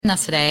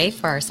Us today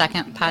for our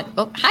second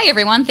hi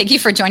everyone, thank you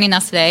for joining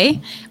us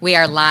today. We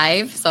are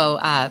live, so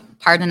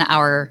pardon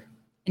our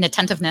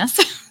inattentiveness.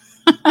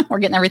 We're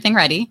getting everything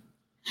ready.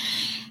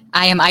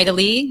 I am Ida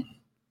Lee,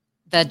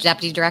 the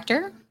deputy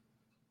director.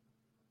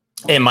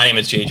 And my name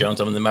is Jay Jones.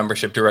 I'm the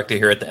membership director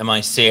here at the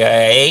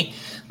MICIA.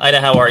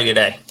 Ida, how are you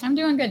today? I'm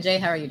doing good. Jay,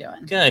 how are you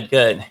doing?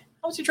 Good.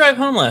 How was your drive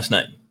home last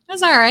night? It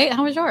was all right.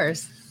 How was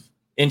yours?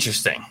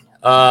 Interesting.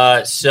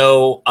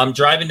 So I'm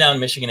driving down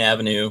Michigan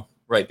Avenue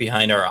right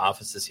behind our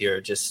offices here,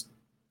 just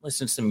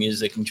listening to some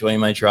music, enjoying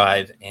my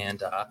drive.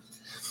 And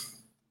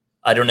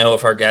I don't know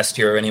if our guest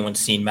here or anyone's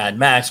seen Mad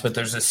Max, but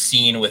there's a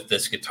scene with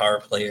this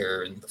guitar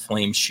player and the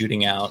flames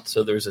shooting out.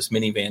 So there's this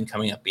minivan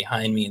coming up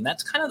behind me. And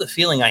that's kind of the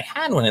feeling I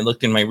had when I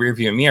looked in my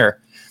rearview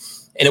mirror.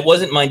 And it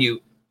wasn't, mind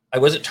you, I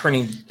wasn't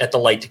turning at the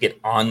light to get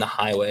on the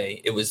highway.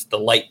 It was the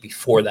light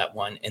before that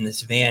one. And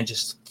this van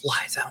just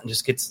flies out and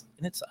just gets,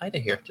 and it's Ida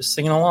here, just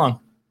singing along.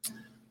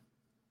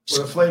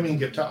 With a flaming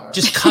guitar.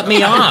 Just cut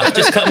me off.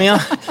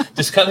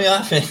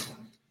 And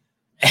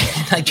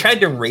I tried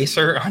to race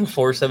her on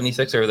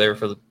 476 over there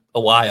for a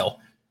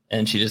while,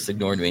 and she just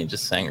ignored me and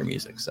just sang her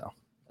music. So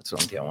that's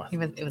what I'm dealing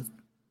with.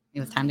 It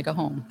was time to go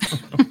home.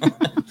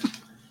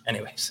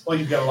 Anyways. Well,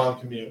 you've got a long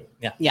commute.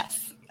 Yeah.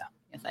 Yes,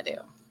 I do.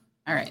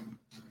 All right.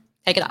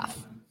 Take it off.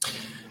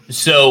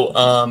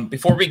 So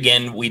before we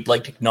begin, we'd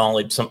like to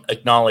acknowledge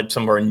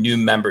some of our new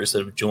members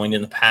that have joined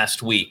in the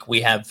past week.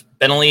 We have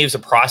Benaleaves, a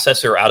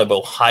processor out of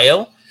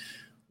Ohio.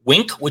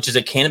 Wink, which is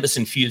a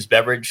cannabis-infused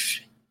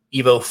beverage.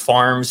 Evo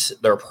Farms,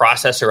 they're a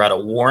processor out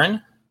of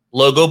Warren.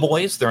 Logo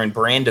Boys, they're in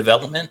brand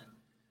development.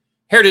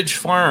 Heritage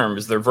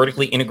Farms, they're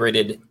vertically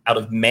integrated out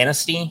of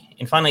Manistee.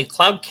 And finally,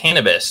 Cloud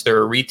Cannabis, they're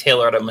a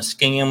retailer out of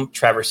Muskingum,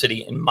 Traverse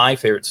City, and my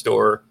favorite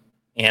store,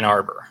 Ann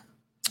Arbor.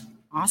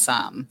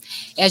 Awesome.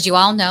 As you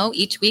all know,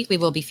 each week we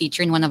will be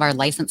featuring one of our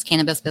licensed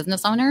cannabis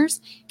business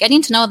owners,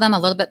 getting to know them a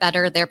little bit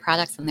better, their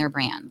products and their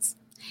brands.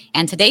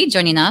 And today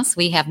joining us,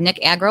 we have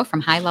Nick Agro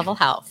from High Level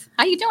Health.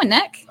 How you doing,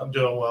 Nick? I'm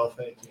doing well,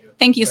 thank you.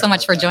 Thank you so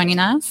much for joining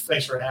us.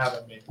 Thanks for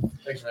having me.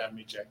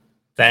 Jay.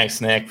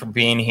 Thanks, Nick, for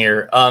being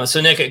here. So,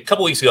 Nick, a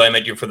couple weeks ago, I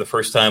met you for the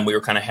first time. We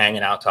were kind of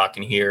hanging out,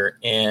 talking here,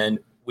 and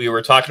we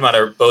were talking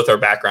about both our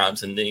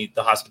backgrounds in the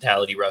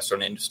hospitality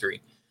restaurant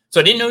industry. So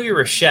I didn't know you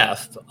were a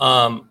chef.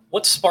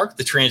 What sparked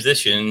the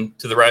transition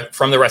to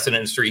from the restaurant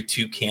industry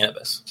to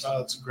cannabis?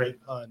 It's a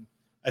great pun.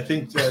 I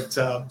think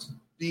that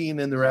being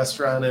in the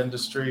restaurant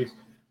industry,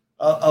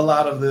 a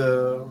lot of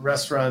the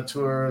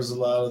restaurateurs, a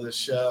lot of the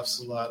chefs,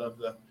 a lot of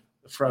the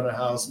front of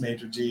house,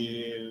 maitre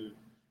d'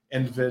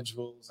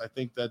 individuals, I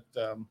think that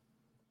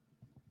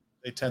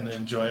they tend to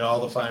enjoy all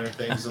the finer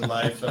things in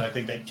life. And I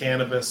think that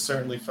cannabis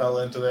certainly fell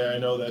into there. I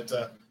know that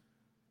the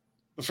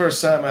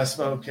first time I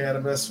smoked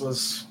cannabis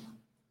was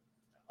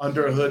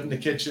under a hood in the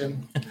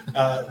kitchen.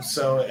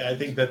 So I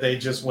think that they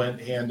just went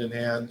hand in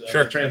hand.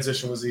 Sure. The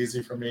transition was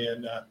easy for me.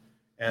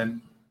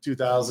 And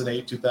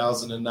 2008,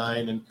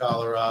 2009 in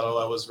Colorado,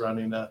 I was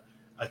running a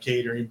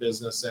catering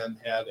business and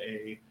had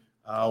a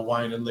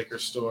wine and liquor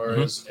store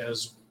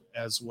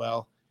as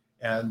well.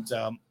 And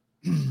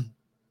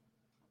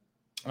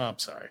I'm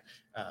sorry.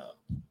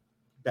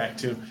 Back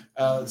to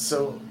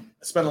so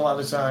I spent a lot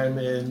of time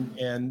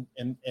in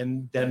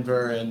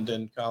Denver and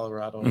in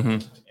Colorado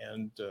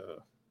and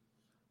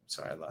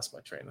sorry, I lost my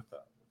train of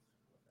thought.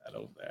 That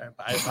over there.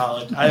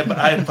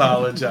 I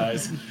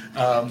apologize.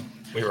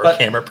 We were a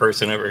camera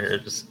person over here.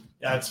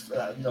 That's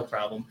no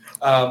problem.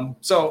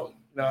 So,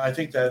 I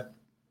think that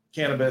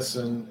cannabis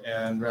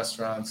and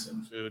restaurants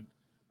and food,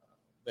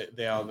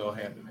 they all go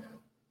hand in hand.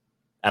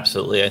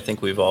 Absolutely. I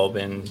think we've all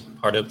been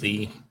part of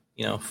the,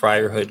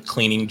 Friarhood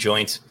cleaning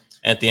joints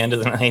at the end of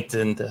the night.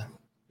 And,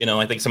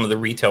 I think some of the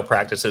retail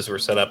practices were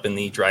set up in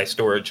the dry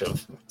storage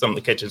of some of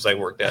the kitchens I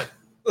worked at.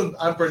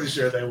 I'm pretty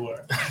sure they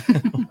were.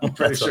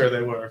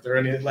 They were. If they're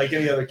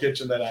any other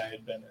kitchen that I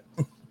had been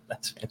in.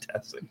 That's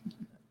fantastic.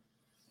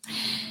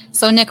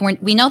 So, Nick,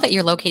 we know that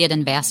you're located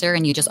in Vassar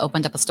and you just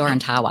opened up a store in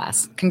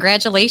Tawas.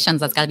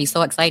 Congratulations. That's got to be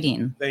so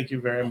exciting. Thank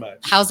you very much.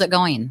 How's it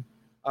going?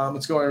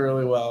 It's going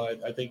really well.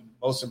 I think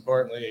most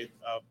importantly,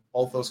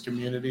 both those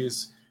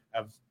communities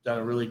have done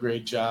a really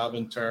great job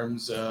in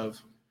terms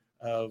of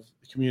the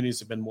communities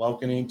have been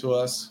welcoming to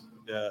us.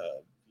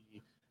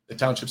 The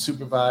township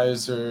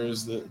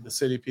supervisors, the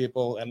city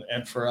people,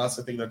 and for us,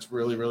 I think that's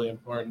really, really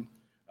important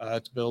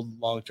to build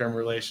long-term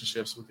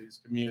relationships with these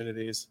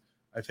communities.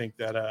 I think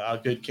that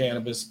a good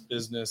cannabis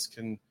business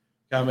can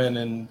come in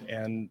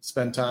and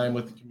spend time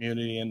with the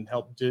community and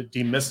help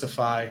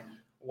demystify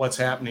what's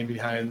happening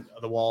behind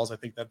the walls. I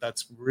think that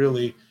that's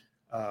really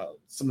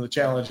some of the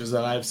challenges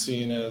that I've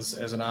seen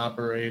as an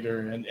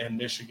operator in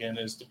Michigan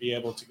is to be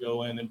able to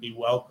go in and be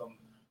welcome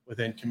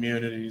within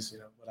communities.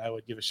 But I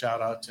would give a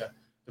shout out to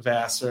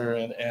Vassar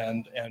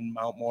and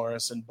Mount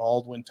Morris and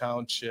Baldwin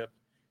Township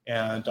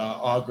and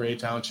Augrey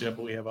Township.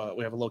 We have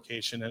a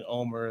location in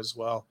Omer as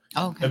well.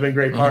 Okay. They've been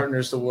great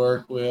partners to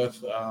work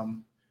with.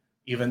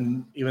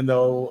 Even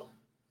though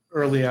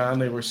early on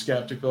they were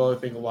skeptical, I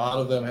think a lot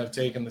of them have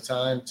taken the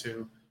time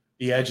to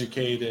be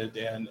educated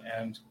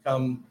and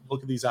come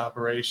look at these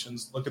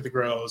operations, look at the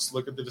grows,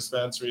 look at the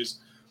dispensaries,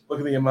 look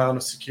at the amount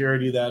of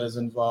security that is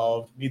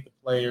involved, meet the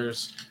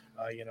players,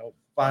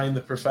 find the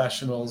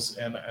professionals.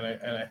 And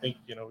I think,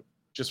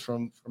 just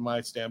from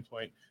my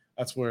standpoint,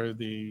 that's where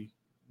the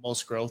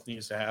most growth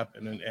needs to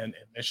happen. And in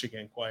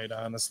Michigan, quite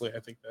honestly,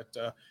 I think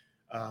that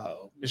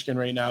Michigan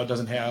right now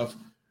doesn't have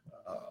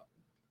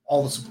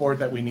all the support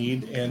that we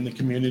need in the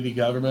community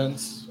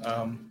governments.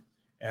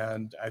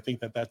 And I think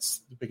that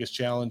that's the biggest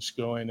challenge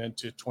going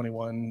into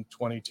 21,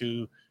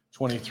 22,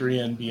 23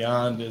 and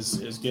beyond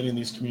is getting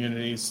these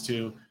communities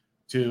to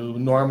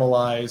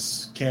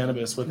normalize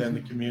cannabis within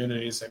the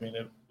communities. I mean,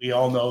 we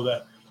all know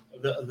that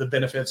the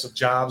benefits of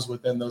jobs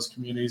within those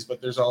communities, but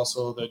there's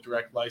also the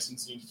direct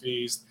licensing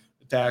fees,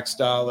 the tax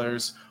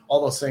dollars,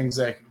 all those things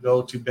that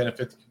go to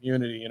benefit the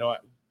community,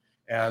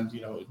 and,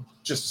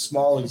 just a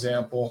small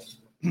example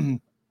in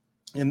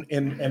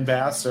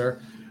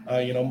Vassar,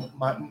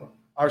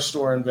 our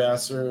store in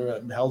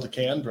Vassar held a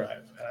can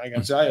drive. And I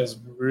got to tell you, I was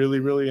really,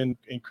 really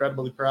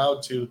incredibly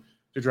proud to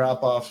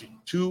drop off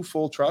 2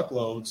 full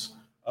truckloads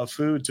of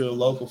food to a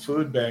local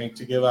food bank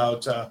to give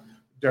out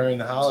during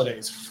the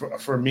holidays.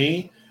 For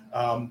me,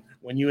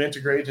 when you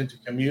integrate into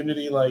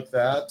community like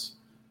that,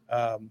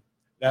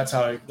 that's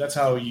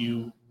how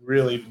you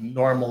really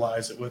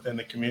normalize it within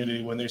the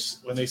community when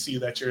they see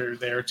that you're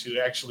there to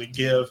actually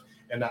give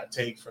and not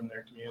take from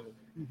their community.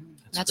 Mm-hmm.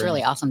 That's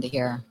really awesome to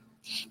hear.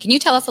 Can you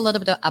tell us a little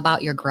bit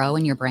about your grow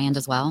and your brand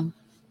as well?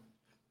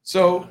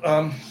 So,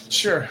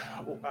 sure.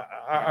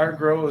 Our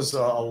grow is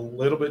a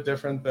little bit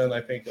different than I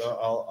think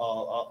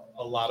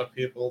a lot of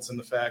people's in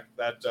the fact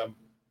that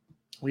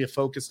we have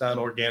focused on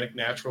organic,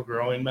 natural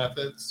growing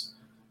methods.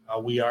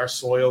 We are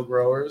soil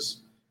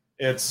growers.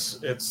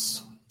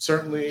 It's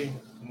certainly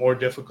more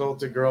difficult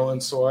to grow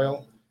in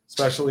soil,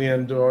 especially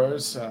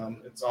indoors.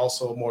 It's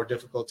also more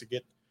difficult to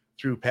get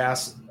through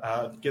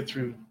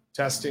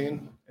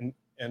testing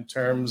in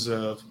terms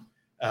of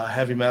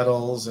heavy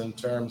metals, in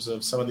terms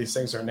of some of these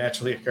things are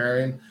naturally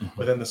occurring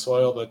within the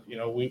soil. But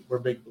we're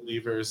big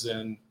believers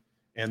in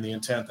the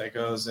intent that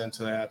goes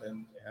into that,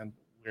 and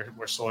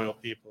we're soil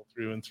people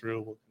through and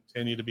through. We'll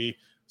continue to be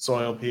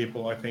soil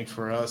people. I think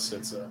for us,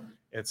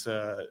 it's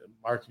a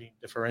marketing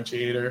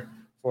differentiator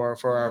for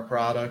our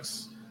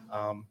products.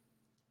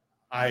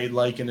 I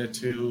liken it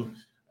to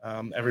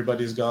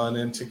everybody's gone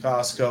into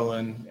Costco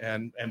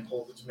and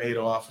pulled the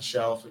tomato off a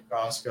shelf at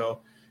Costco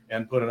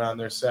and put it on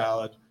their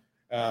salad.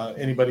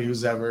 Anybody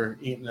who's ever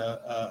eaten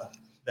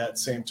that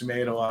same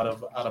tomato out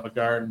of a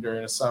garden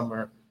during a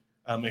summer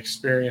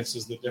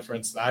experiences the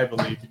difference, I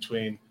believe,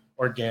 between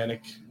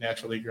organic,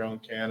 naturally grown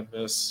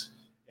cannabis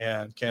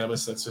and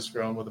cannabis that's just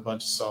grown with a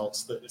bunch of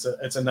salts.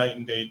 It's a night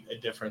and day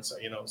difference,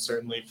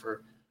 certainly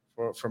for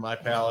my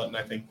palate. And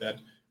I think that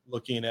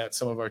looking at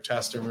some of our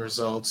testing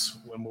results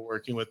when we're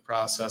working with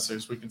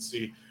processors, we can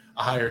see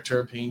a higher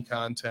terpene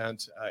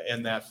content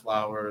in that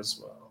flower as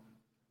well.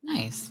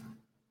 Nice.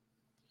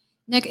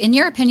 Nick, in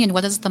your opinion,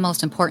 what is the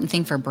most important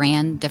thing for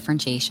brand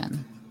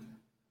differentiation?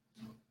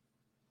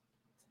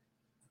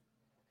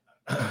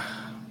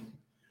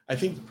 I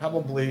think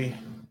probably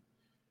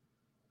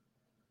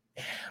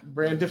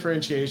brand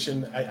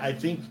differentiation. I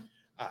think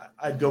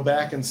I'd go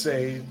back and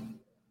say,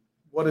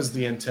 what is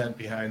the intent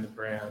behind the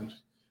brand?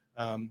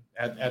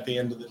 At the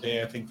end of the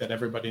day, I think that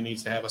everybody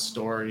needs to have a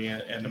story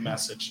and a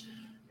message.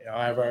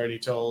 I've already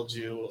told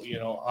you,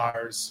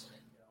 ours,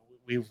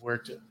 we've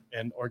worked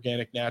in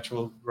organic,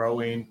 natural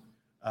growing.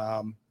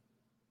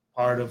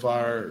 Part of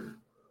our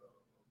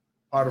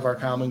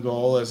common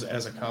goal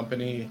as a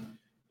company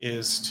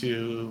is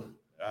to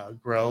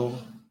grow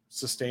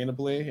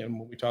sustainably. And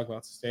when we talk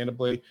about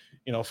sustainably,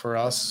 for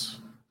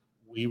us,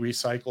 we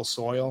recycle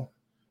soil,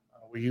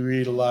 we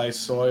reutilize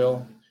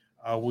soil.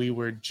 We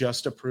were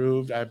just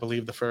approved, I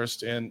believe, the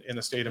first in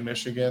the state of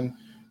Michigan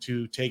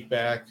to take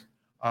back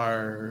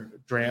our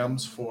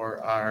drams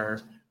for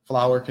our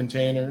flower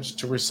containers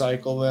to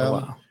recycle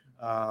them.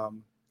 Oh, wow.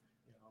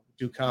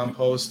 Do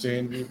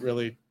composting. We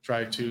really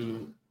try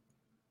to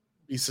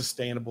be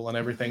sustainable in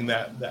everything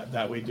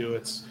that we do.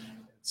 It's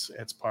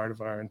part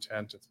of our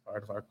intent. It's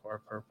part of our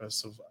core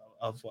purpose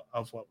of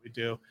what we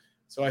do.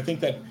 So I think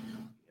that,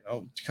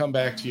 to come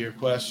back to your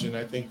question,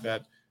 I think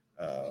that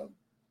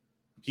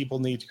people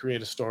need to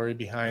create a story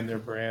behind their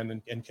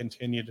brand and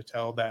continue to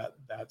tell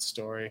that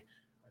story.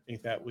 I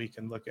think that we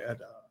can look at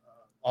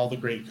all the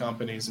great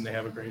companies and they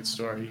have a great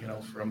story,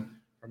 from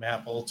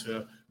Apple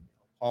to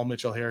Paul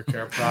Mitchell Hair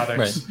Care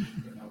products.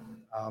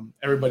 Right.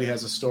 Everybody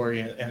has a story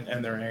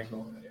and their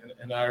angle.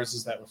 And ours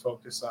is that we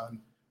focus on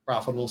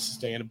profitable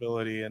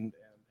sustainability and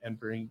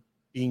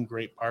being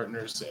great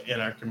partners in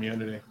our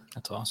community.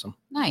 That's awesome.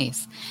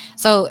 Nice.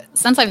 So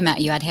since I've met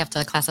you, I'd have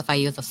to classify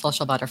you as a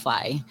social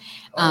butterfly.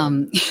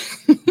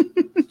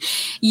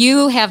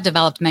 You have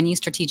developed many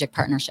strategic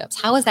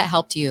partnerships. How has that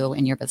helped you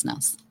in your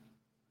business?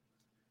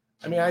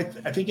 I mean, I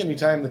think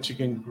anytime that you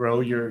can grow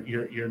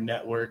your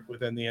network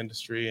within the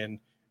industry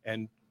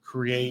and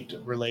create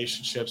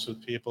relationships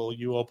with people,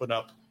 you open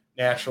up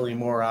naturally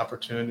more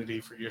opportunity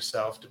for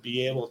yourself to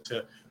be able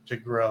to to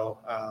grow.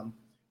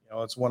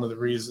 It's one of the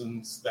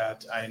reasons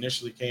that I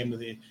initially came to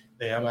the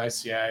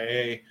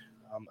MICIA.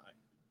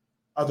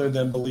 Other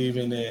than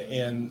believing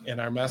in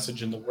our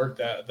message and the work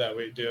that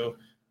we do,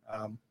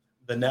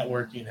 the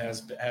networking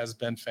has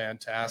been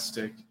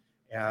fantastic.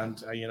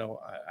 And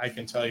I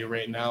can tell you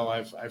right now,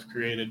 I've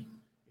created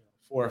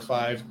 4 or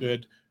 5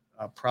 good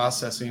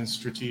processing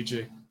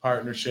strategic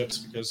partnerships,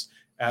 because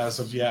as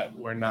of yet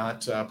we're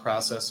not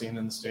processing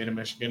in the state of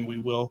Michigan. We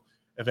will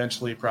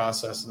eventually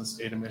process in the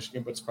state of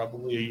Michigan, but it's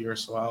probably a year or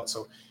so out.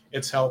 So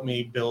it's helped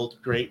me build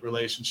great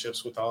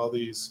relationships with all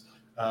these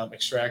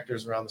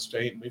extractors around the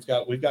state. And we've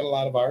got a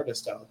lot of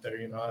artists out there,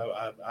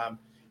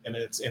 and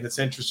it's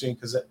interesting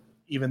because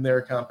even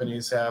their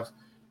companies have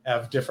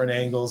different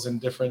angles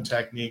and different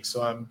techniques.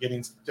 So I'm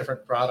getting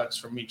different products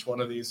from each one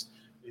of these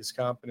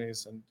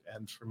companies,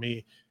 and for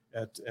me,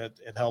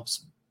 it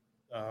helps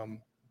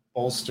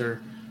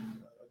bolster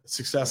the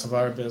success of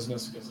our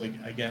business, because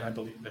again, I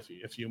believe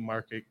if you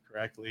market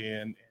correctly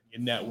and you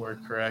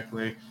network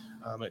correctly,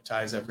 it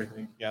ties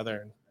everything together,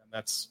 and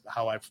that's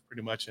how I've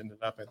pretty much ended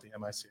up at the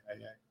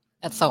MICIA.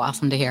 That's so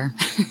awesome to hear.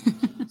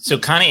 So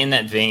kind of in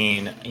that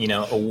vein,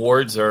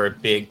 awards are a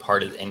big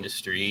part of the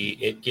industry.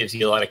 It gives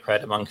you a lot of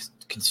credit amongst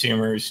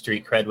consumers,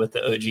 street cred with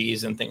the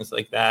OGs and things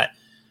like that.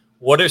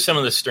 What are some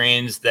of the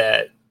strains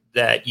that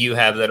you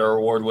have that are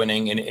award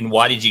winning, and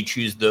why did you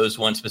choose those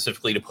ones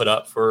specifically to put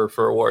up for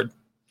award?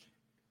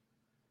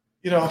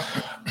 Chaz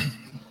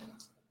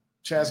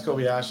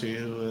Kobayashi,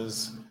 who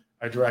is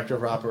our director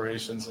of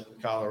operations in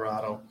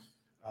Colorado,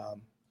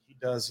 he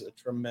does a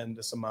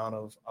tremendous amount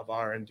of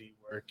R&D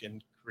work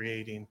in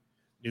creating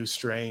new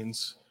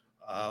strains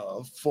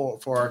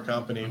for our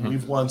company. Mm-hmm.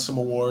 We've won some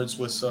awards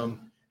with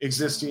some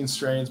existing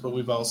strains, but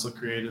we've also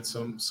created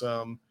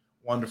some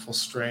wonderful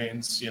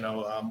strains.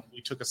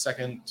 We took a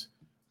second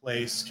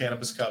place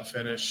Cannabis Cup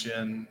finish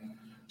in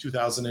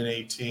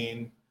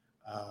 2018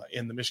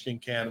 in the Michigan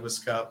Cannabis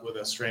Cup with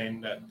a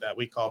strain that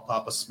we call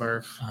Papa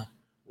Smurf. Uh-huh.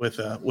 With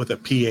a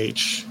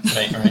PH.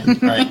 Right.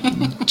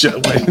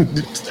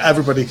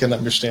 Everybody can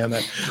understand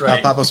that.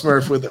 Right. Papa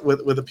Smurf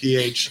with a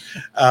PH.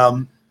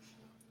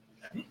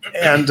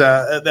 And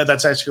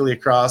that's actually a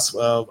cross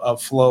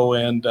of Flow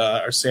and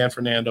our San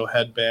Fernando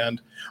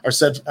headband. Our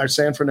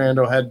San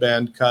Fernando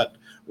headband cut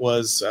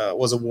was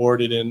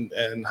awarded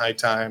in High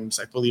Times,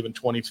 I believe, in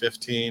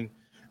 2015.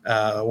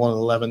 One of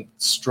the 11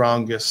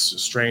 strongest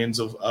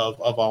strains of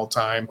all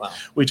time. Wow.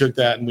 We took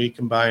that and we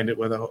combined it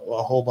with a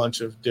whole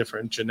bunch of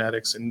different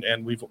genetics, and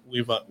we've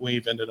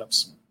ended up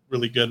some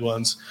really good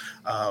ones.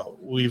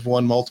 We've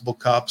won multiple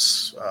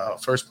cups,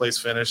 first place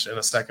finish and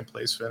a second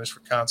place finish for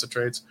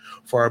concentrates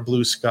for our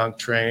Blue Skunk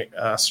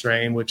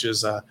strain, which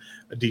is a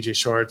DJ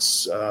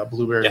Shorts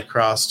blueberry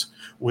crossed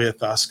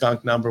with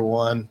skunk number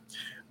 1.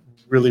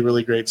 Really,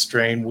 really great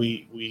strain.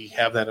 We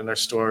have that in our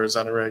stores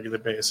on a regular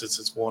basis.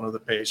 It's one of the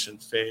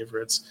patient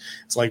favorites.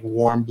 It's like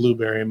warm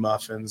blueberry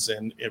muffins,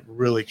 and it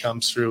really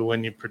comes through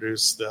when you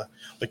produce the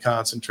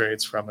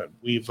concentrates from it.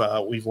 We've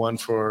won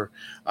for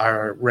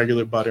our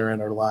regular butter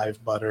and our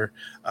live butter.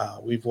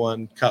 We've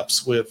won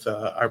cups with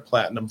our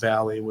Platinum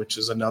Valley, which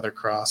is another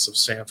cross of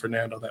San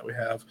Fernando that we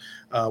have.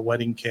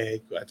 Wedding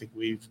Cake. I think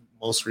we've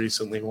most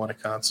recently won a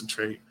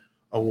concentrate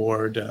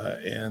award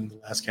in the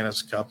last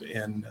Cannabis Cup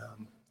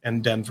in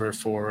Denver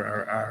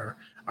for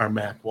our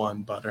Mac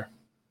 1 butter.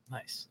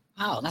 Nice.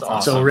 Wow, that's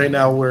awesome. So right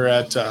now we're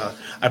at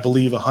I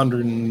believe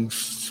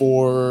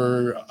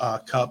 104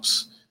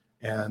 cups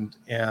and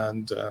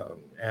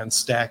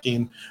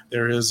stacking.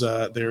 There is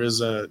a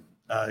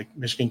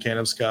Michigan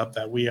Cannabis Cup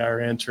that we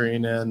are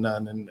entering in,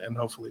 and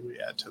hopefully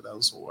we add to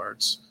those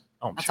awards.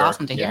 That's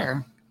awesome to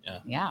hear.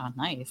 Yeah,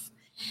 nice.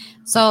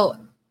 So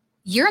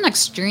you're an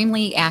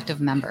extremely active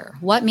member.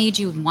 What made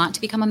you want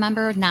to become a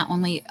member, not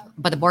only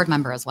but a board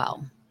member as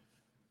well?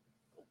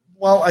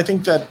 Well, I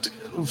think that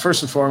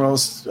first and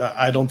foremost,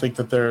 I don't think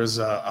that there's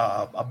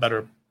a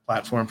better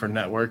platform for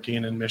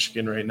networking in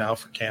Michigan right now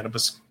for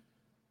cannabis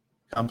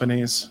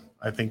companies.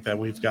 I think that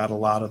we've got a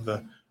lot of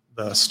the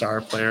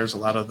star players, a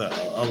lot of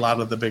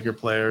the bigger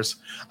players.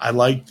 I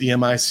liked the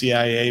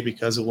MICIA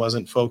because it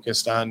wasn't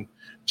focused on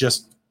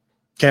just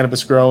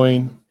cannabis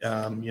growing.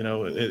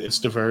 It's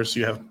diverse.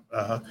 You have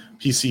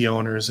PC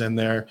owners in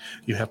there.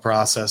 You have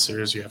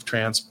processors. You have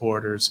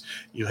transporters.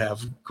 You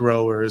have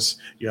growers.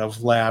 You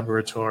have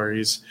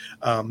laboratories.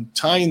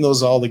 Tying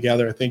those all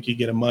together, I think you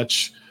get a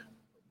much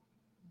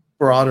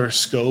broader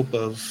scope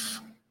of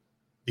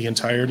the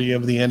entirety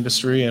of the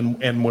industry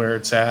and where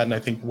it's at. And I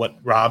think what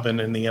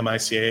Robin and the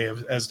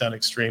MICA has done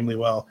extremely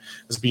well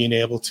is being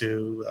able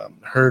to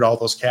herd all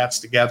those cats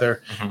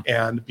together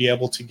and be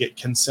able to get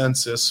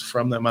consensus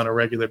from them on a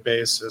regular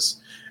basis.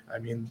 I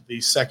mean,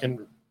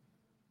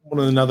 one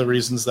of the other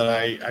reasons that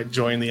I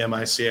joined the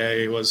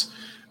MICA was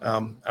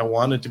I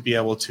wanted to be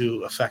able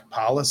to affect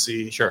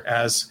policy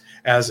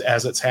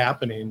as it's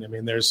happening. I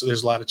mean, there's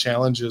a lot of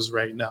challenges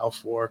right now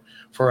for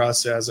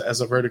us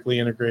as a vertically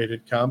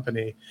integrated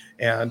company,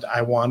 and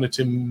I wanted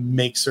to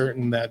make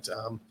certain that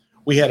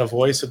we had a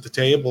voice at the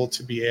table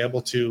to be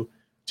able to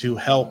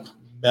help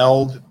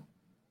meld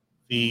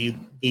the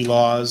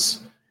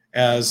laws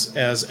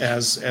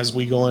as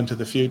we go into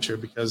the future,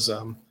 because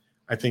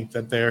I think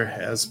that there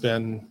has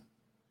been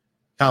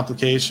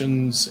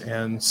complications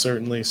and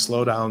certainly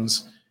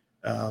slowdowns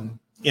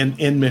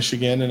in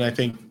Michigan. And I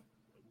think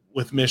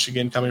with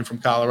Michigan coming from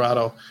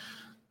Colorado,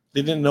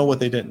 they didn't know what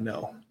they didn't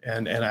know.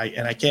 And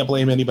I can't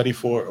blame anybody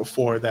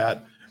for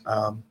that.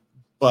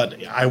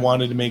 But I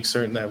wanted to make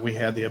certain that we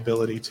had the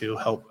ability to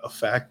help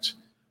affect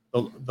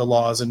the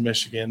laws in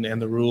Michigan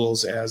and the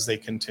rules as they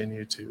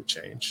continue to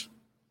change.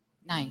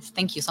 Nice.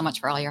 Thank you so much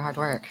for all your hard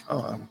work.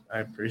 Oh, I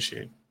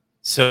appreciate it.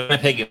 So I'm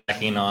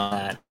piggybacking on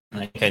that,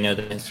 and I think I know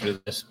the answer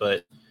to this,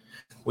 but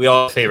we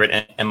all favorite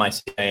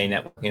MICIA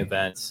networking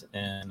events,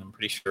 and I'm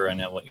pretty sure I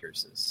know what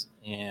yours is.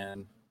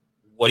 And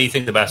what do you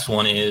think the best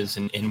one is,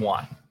 and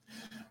why?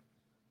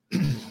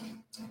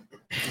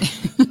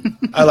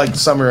 I like the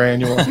summer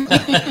annual.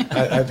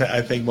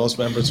 I think most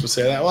members would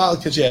say that. Well,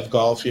 because you have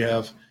golf, you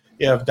have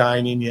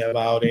dining, you have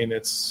outing.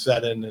 It's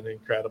set in an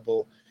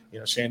incredible.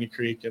 Shanty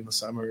Creek in the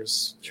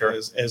summers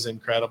is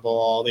incredible.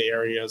 All the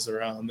areas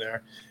around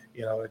there,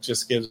 it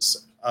just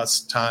gives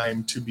us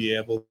time to be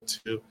able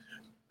to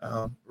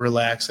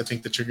relax. I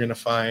think that you're going to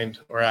find,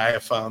 or I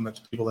have found, that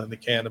the people in the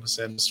cannabis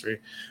industry,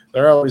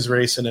 they're always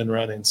racing and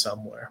running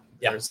somewhere.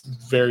 Yeah.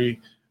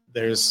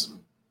 There's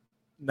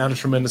not a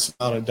tremendous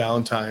amount of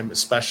downtime,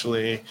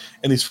 especially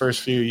in these first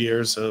few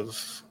years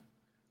of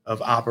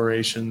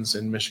operations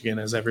in Michigan,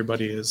 as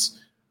everybody is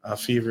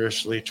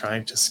feverishly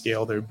trying to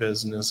scale their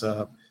business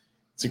up.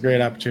 It's a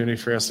great opportunity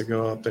for us to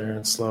go up there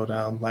and slow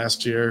down.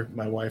 Last year,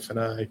 my wife and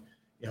I,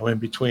 in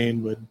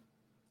between, would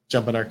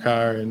jump in our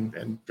car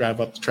and drive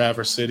up to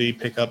Traverse City,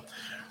 pick up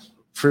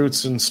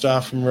fruits and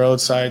stuff from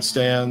roadside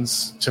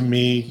stands. To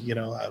me,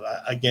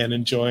 again,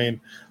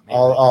 enjoying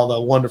all the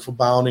wonderful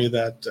bounty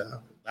that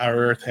our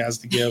earth has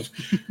to give.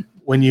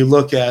 When you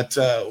look at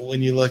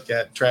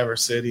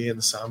Traverse City in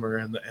the summer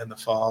and the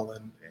fall,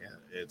 and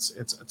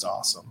it's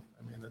awesome.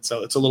 I mean, it's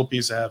a little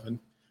piece of heaven.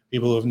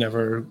 People who have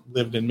never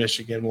lived in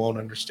Michigan won't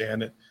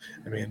understand it.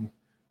 I mean,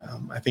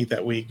 I think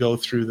that we go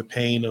through the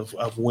pain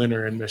of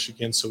winter in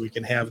Michigan so we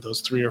can have those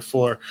 3 or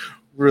 4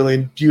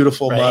 really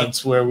beautiful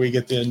months where we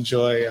get to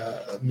enjoy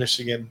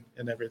Michigan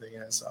and everything it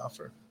has to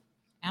offer.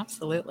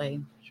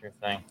 Absolutely. Sure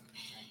thing.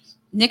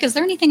 Nick, is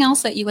there anything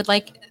else that you would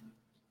like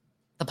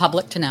the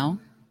public to know?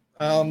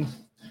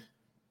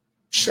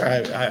 Sure.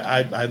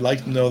 I'd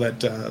like to know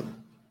that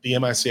the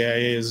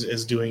MICIA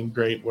is doing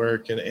great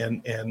work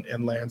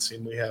in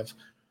Lansing. We have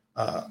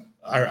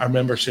our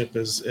membership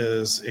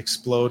is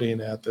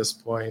exploding at this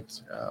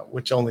point,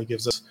 which only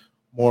gives us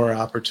more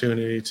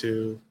opportunity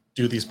to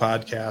do these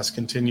podcasts,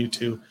 continue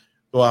to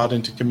go out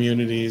into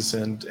communities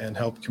and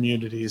help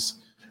communities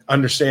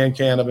understand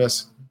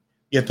cannabis,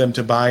 get them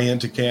to buy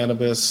into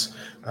cannabis.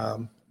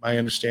 My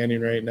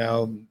understanding right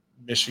now,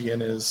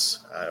 Michigan is,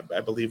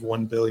 I believe,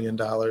 $1 billion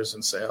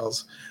in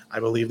sales. I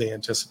believe they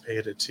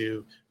anticipate it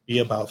to be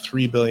about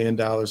 $3 billion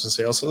in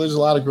sales. So there's a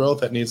lot of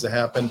growth that needs to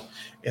happen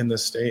in the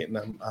state, and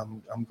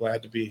I'm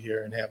glad to be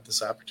here and have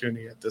this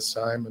opportunity at this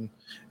time, and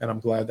I'm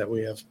glad that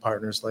we have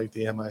partners like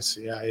the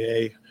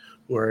MICIA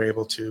who are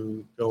able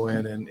to go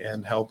in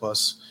and help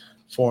us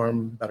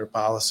form better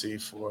policy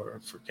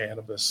for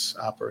cannabis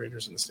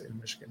operators in the state of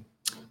Michigan.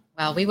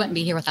 Well, we wouldn't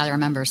be here without our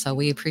members, so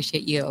we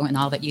appreciate you and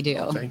all that you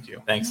do. Thank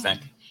you. Thanks, Nick.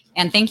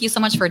 And thank you so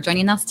much for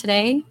joining us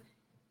today,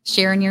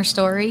 sharing your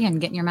story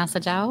and getting your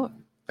message out.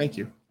 Thank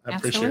you. I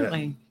appreciate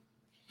it.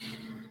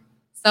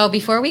 So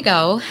before we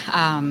go,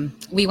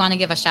 we want to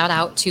give a shout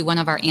out to one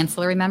of our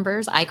ancillary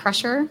members,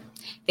 iCrusher.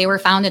 They were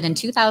founded in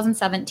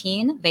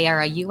 2017. They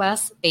are a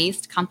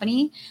U.S.-based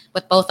company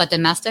with both a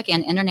domestic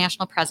and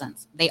international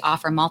presence. They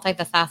offer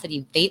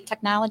multifaceted vape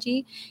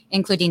technology,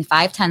 including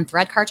 510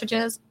 thread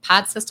cartridges,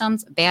 pod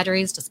systems,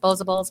 batteries,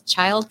 disposables,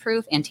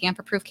 child-proof and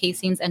tamper-proof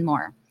casings, and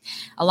more,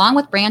 along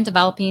with brand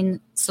developing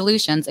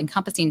solutions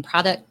encompassing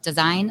product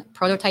design,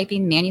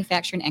 prototyping,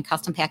 manufacturing, and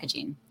custom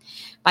packaging.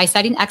 By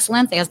setting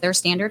excellence as their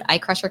standard,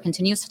 iCrusher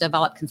continues to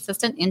develop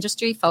consistent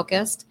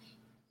industry-focused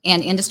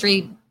and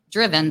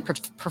industry-driven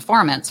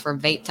performance for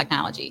vape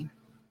technology.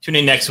 Tune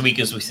in next week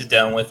as we sit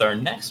down with our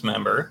next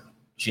member,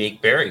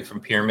 Jake Berry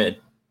from Pyramid.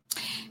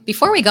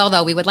 Before we go,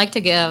 though, we would like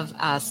to give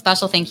a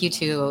special thank you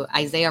to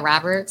Isaiah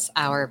Roberts,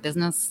 our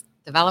business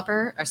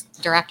developer, our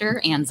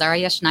director, and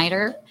Zaria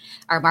Schneider,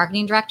 our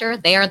marketing director.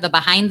 They are the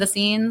behind the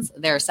scenes.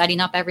 They're setting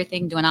up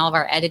everything, doing all of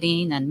our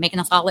editing, and making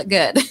us all look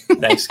good.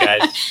 Thanks,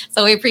 guys.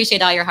 So we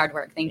appreciate all your hard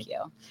work. Thank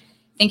you.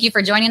 Thank you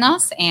for joining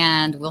us,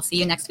 and we'll see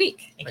you next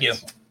week. Thank you.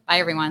 Bye,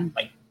 everyone.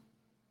 Bye.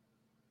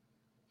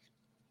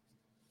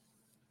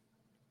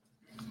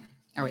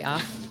 Are we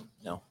off?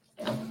 No.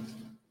 Yeah.